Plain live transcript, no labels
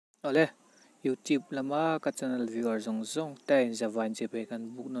ole YouTube lama ka channel viewer zong te zawan che pe kan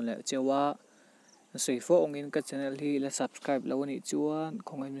book no le chewa sei fo ongin ka channel hi la subscribe lo ni chuan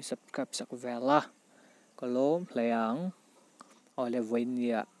khong ai mi subscribe sak vela kolom hlayang ole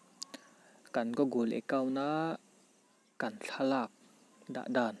voinia kan Google account na kan thalak da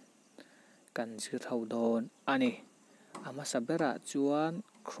dan kan zir thau don ani ama sabera chuan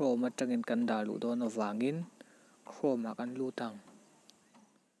Chrome atangin kan dalu don awangin Chrome kan lutang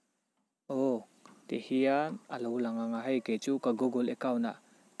ti hian alo langa hei ke chu ka Google account na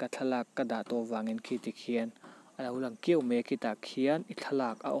ka thalak ka da to wangin khi ti khian alo lang kiu me ki ta khian I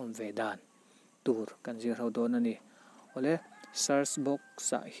thalak a om ve dan tur kan zir ho don ani ole search box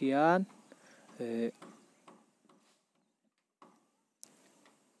sa hian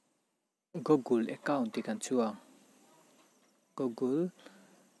Google account ti kan chuang Google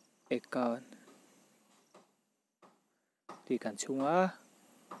account ti kan chunga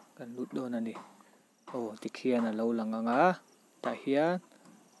kan lut don ani ti khian alo langa ta hian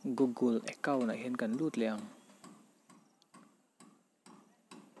Google account na hian kan lut leang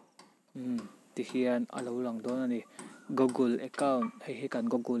ti hian alo lang don ani Google account hei kan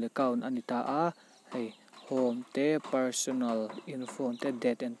Google account ani ta a hei home te personal info te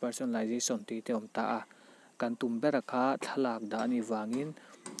date and personalization ti te om ta a kan tumbera kha thalak da ani wangin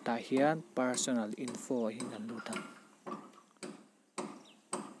ta hian personal info hi kan lutang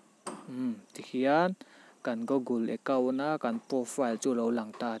ti hian kan Google account na kan profile chu lo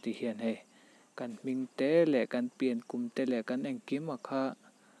lang ta ti hian hei kan ming te le kan pian kum te le kan engkim kha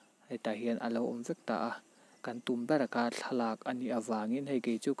hei ta hian alo om vek ta a kan tumbera ka thalak ani awangin hei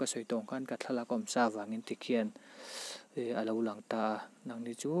ke chu ka soitong kan ka thalak om sa wangin ti khian alo lang ta nang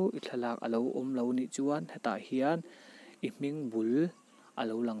ni chu I thalak alo om lo ni chuan heta hian I ming bul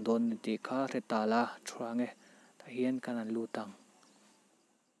alo lang don ni ti kha retala thrange ta hian kan an lutang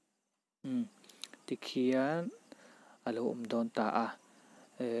ti khian alo om don ta a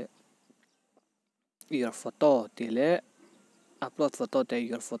your photo ti le upload photo te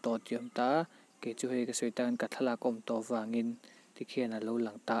your photo ti om ta ke chu hei ka soitan ka thalak om to wangin ti khian alo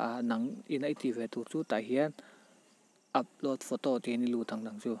lang ta a nang in ai ti ve tu chu ta hian upload photo ti ni lutang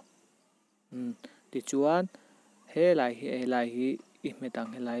dang chu ti chuan helai hi I metang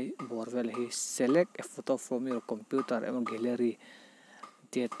helai borvel hi select a photo from your computer emong gallery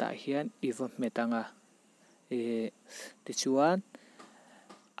ti ta hian iwa metanga ti chuan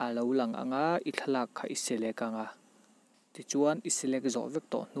alo lang anga I thalak kha I select anga ti chuan I select zo vek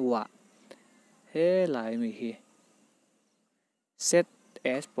to nuwa helai mi hi set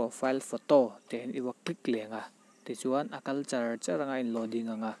as profile photo ten iwa click lenga ti chuan akal charanga in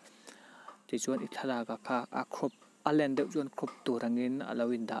loading anga ti chuan I thalaka kha a crop alen deuh chuan crop turangin alo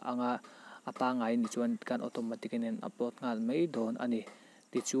in da anga apa ngai ni chuan kan automatic in upload ngal mai don ani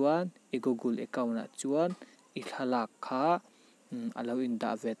ti chuan I Google account na chuan I thalak kha alo in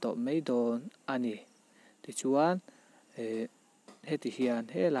da ve to mai don ani ti chuan heti hian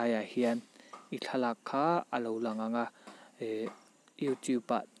helaya hian I thalak kha alo langanga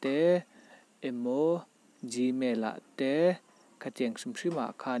YouTube te emo Gmail te khateng simsima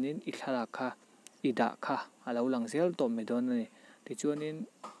khanin I thalak kha ida kha alo lang zel to me don ani ti chuanin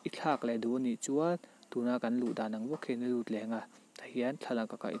I thlak le du ni chuan tuna kan lu danang bo khe ni lut lenga ta hian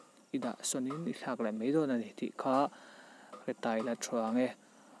thalak ka ida sonin I thlak le me don ani ti kha retai la thrange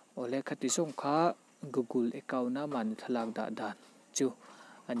ole khati song kha Google account na man thalak da dan chu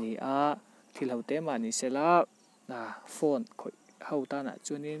ani a thilhote mani sela phone khoi ho ta na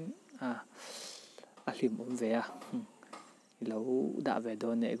chunin a hlim om ve a lo da ve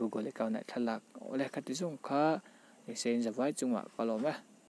don ne Google account na thalak ole khati song kha ni sen zawai chunga kalome